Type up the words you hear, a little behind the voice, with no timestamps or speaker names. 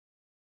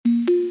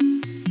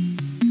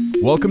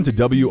Welcome to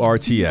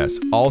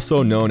WRTS,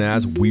 also known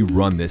as We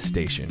Run This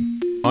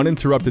Station,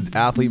 Uninterrupted's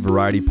athlete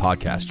variety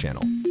podcast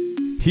channel.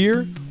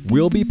 Here,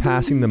 we'll be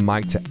passing the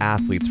mic to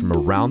athletes from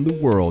around the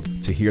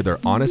world to hear their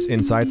honest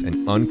insights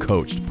and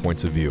uncoached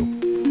points of view.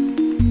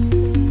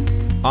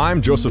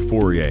 I'm Joseph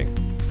Fourier,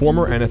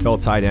 former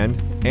NFL tight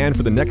end, and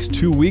for the next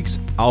 2 weeks,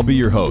 I'll be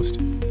your host,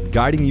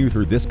 guiding you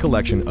through this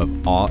collection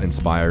of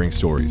awe-inspiring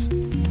stories.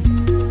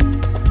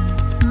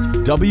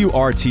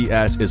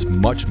 WRTS is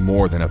much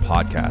more than a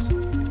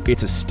podcast.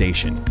 It's a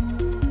station.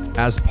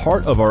 As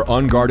part of our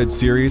Unguarded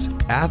series,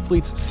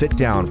 athletes sit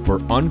down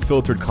for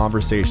unfiltered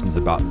conversations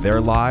about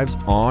their lives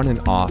on and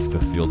off the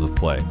field of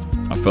play.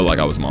 I felt like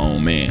I was my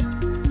own man.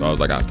 So I was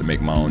like, I have to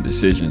make my own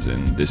decisions,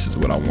 and this is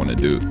what I want to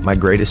do. My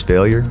greatest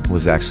failure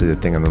was actually the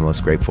thing I'm the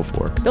most grateful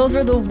for. Those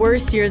were the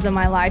worst years of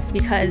my life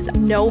because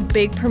no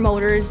big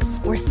promoters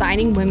were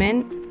signing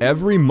women.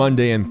 Every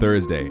Monday and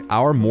Thursday,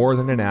 our More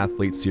Than an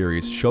Athlete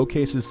series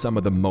showcases some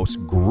of the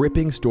most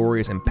gripping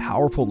stories and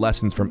powerful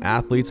lessons from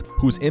athletes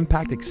whose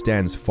impact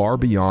extends far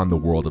beyond the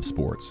world of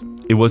sports.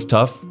 It was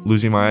tough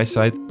losing my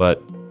eyesight,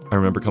 but I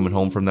remember coming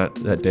home from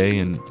that day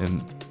and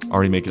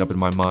already making up in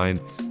my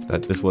mind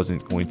that this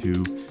wasn't going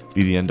to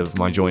be the end of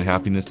my joy and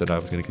happiness, that I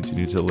was going to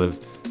continue to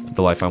live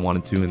the life I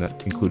wanted to, and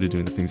that included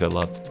doing the things I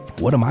love.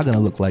 What am I going to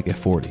look like at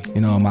 40?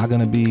 Am I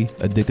going to be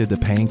addicted to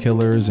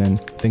painkillers and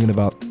thinking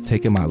about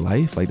taking my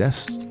life? Like,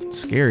 that's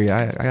scary.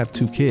 I have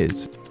 2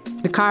 kids.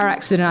 The car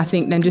accident, I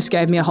think, then just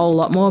gave me a whole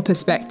lot more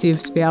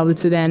perspective to be able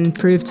to then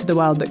prove to the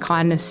world that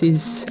kindness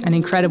is an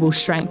incredible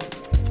strength.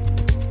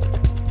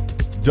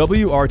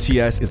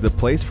 WRTS is the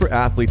place for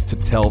athletes to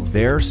tell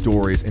their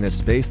stories in a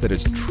space that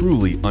is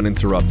truly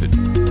uninterrupted.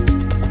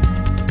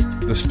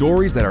 The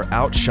stories that are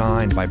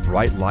outshined by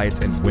bright lights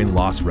and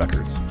win-loss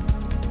records.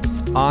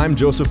 I'm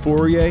Joseph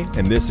Fourier,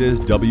 and this is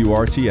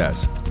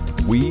WRTS.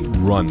 We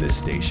run this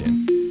station.